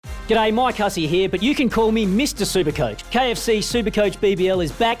G'day, Mike Hussey here, but you can call me Mr. Supercoach. KFC Supercoach BBL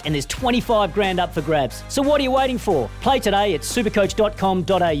is back and there's 25 grand up for grabs. So what are you waiting for? Play today at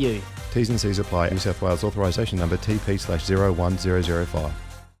supercoach.com.au. T's and C's apply. New South Wales authorisation number TP/01005.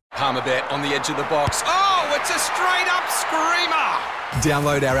 Palmerbet on the edge of the box. Oh, it's a straight-up screamer!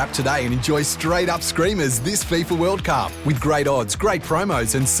 Download our app today and enjoy straight-up screamers this FIFA World Cup with great odds, great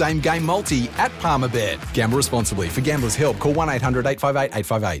promos and same-game multi at Palmerbet. Gamble responsibly. For Gamblers' Help, call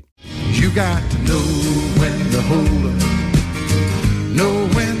 1-800-858-858. You got to know when to hold 'em, know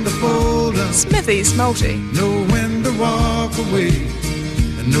when to fold 'em, Smithy's Multi. know when to walk away,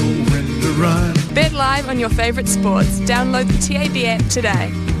 and know when to run. Bet live on your favourite sports. Download the TAB app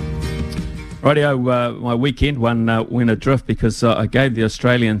today. Rightio, my weekend one went adrift because I gave the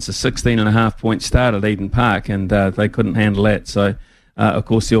Australians a 16.5 point start at Eden Park and they couldn't handle that. So, of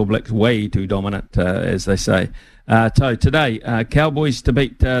course, the All Blacks way too dominant, as they say. So today, Cowboys to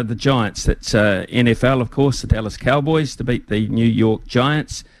beat the Giants. That's NFL, of course, the Dallas Cowboys to beat the New York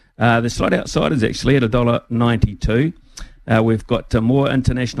Giants. They're slight outsiders, actually, at $1.92. We've got more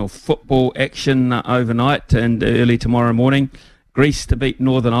international football action overnight and early tomorrow morning. Greece to beat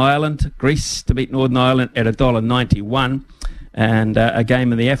Northern Ireland. Greece to beat Northern Ireland at $1.91. And a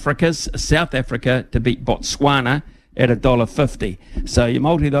game in the Africas. South Africa to beat Botswana at $1.50. So you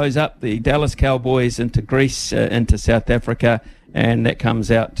multi those up, the Dallas Cowboys into Greece, into South Africa, and that comes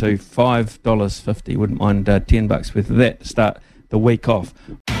out to $5.50. Wouldn't mind $10 worth of that to start the week off.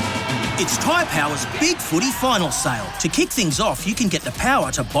 It's Tyre Power's Big Footy Final Sale. To kick things off, you can get the power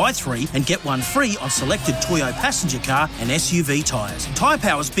to buy 3 and get 1 free on selected Toyo passenger car and SUV tyres. Tyre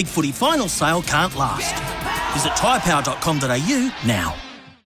Power's Big Footy Final Sale can't last. Visit tyrepower.com.au now.